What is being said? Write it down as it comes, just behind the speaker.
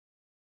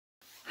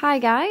Hi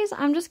guys,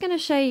 I'm just going to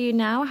show you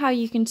now how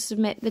you can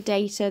submit the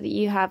data that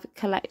you have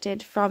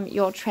collected from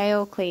your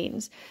trail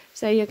cleans.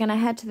 So you're going to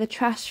head to the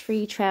Trash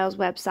Free Trails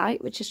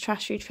website, which is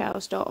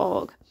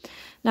trashfreetrails.org.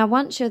 Now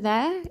once you're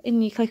there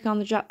and you click on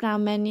the drop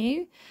down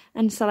menu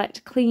and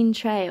select Clean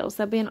Trails,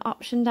 there'll be an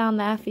option down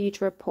there for you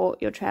to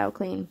report your trail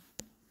clean.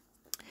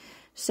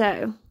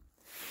 So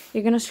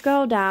you're going to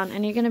scroll down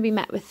and you're going to be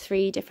met with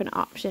 3 different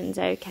options,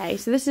 okay?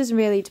 So this is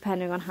really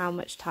depending on how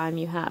much time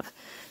you have.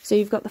 So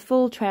you've got the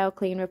full trail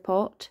clean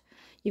report,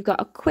 you've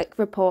got a quick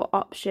report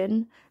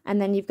option,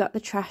 and then you've got the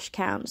trash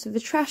count. So the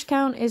trash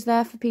count is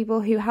there for people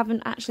who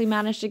haven't actually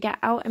managed to get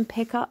out and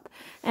pick up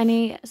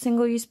any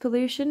single-use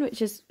pollution, which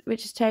is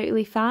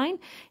totally fine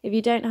if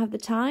you don't have the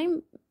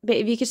time. But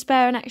if you could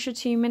spare an extra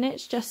 2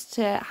 minutes just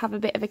to have a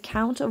bit of a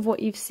count of what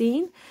you've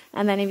seen,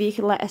 and then if you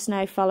could let us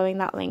know following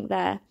that link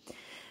there.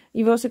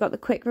 You've also got the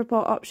quick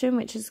report option,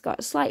 which has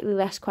got slightly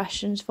less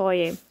questions for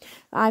you.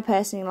 I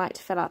personally like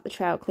to fill out the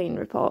trail clean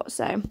report,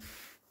 so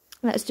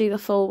let's do the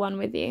full one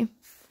with you.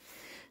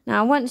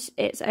 Now, once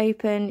it's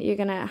open, you're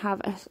going to have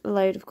a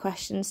load of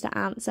questions to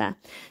answer.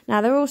 Now,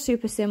 they're all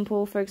super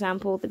simple. For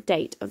example, the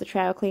date of the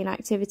trail clean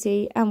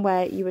activity and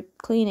where you were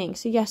cleaning.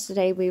 So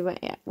yesterday we were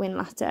at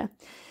Winlatter.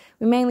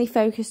 We mainly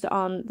focused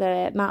on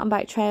the mountain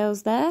bike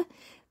trails there,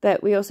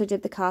 but we also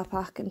did the car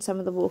park and some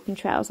of the walking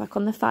trails, like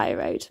on the fire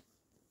road.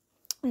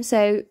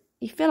 So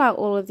you fill out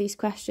all of these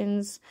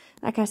questions.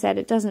 Like I said,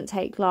 it doesn't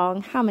take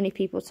long. How many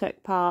people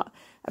took part,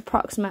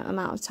 approximate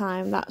amount of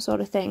time, that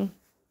sort of thing.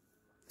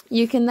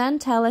 You can then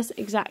tell us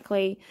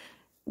exactly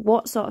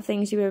what sort of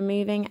things you were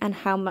removing and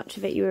how much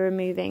of it you were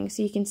removing.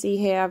 So you can see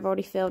here I've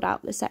already filled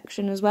out the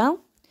section as well.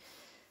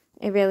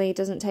 It really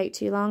doesn't take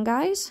too long,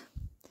 guys.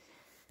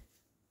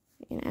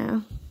 You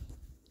know,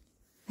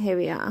 here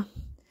we are.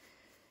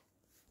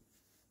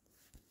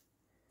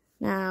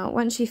 Now,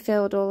 once you've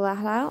filled all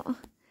that out,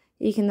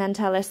 you can then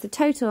tell us the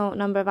total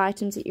number of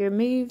items that you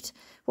removed,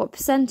 what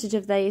percentage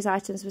of these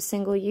items were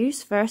single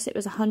use. For us it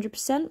was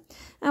 100%,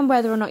 and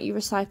whether or not you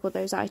recycled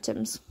those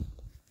items.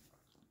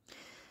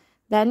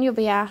 Then you'll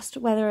be asked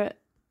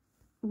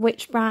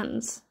which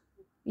brands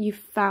you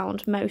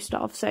found most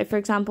of. So for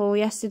example,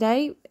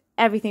 yesterday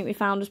everything we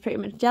found was pretty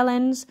much gel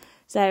ends,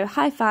 so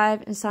High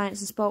Five and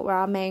Science and Sport were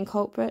our main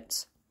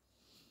culprits.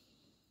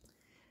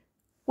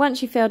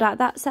 Once you've filled out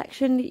that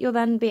section, you'll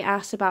then be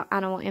asked about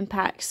animal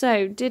impact.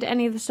 So, did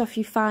any of the stuff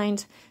you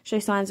find show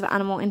signs of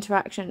animal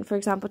interaction? For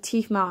example,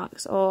 teeth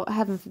marks or,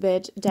 heaven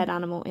forbid, a dead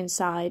animal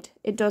inside.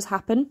 It does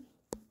happen.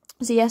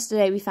 So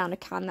yesterday we found a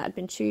can that had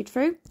been chewed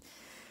through.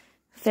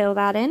 Fill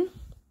that in.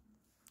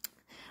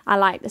 I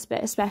like this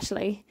bit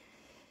especially.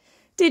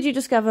 Did you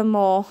discover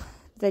more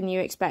than you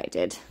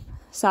expected?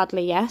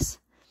 Sadly, yes.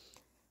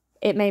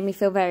 It made me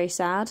feel very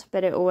sad,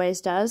 but it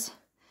always does.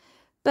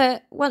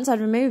 But once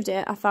I'd removed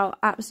it, I felt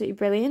absolutely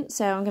brilliant,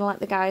 so I'm going to let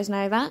the guys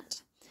know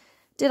that.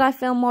 Did I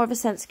feel more of a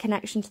sense of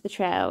connection to the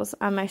trails?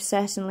 I most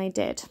certainly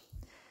did.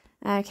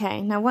 Okay,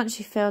 now once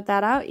you've filled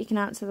that out, you can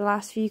answer the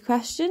last few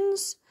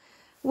questions.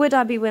 Would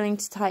I be willing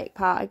to take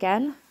part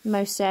again?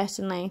 Most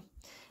certainly.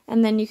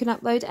 And then you can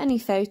upload any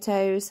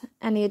photos,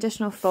 any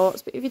additional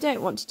thoughts, but if you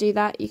don't want to do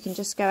that, you can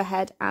just go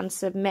ahead and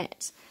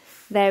submit.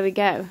 There we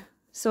go.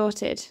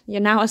 Sorted. You're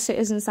now a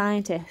citizen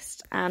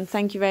scientist, and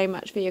thank you very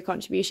much for your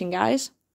contribution, guys.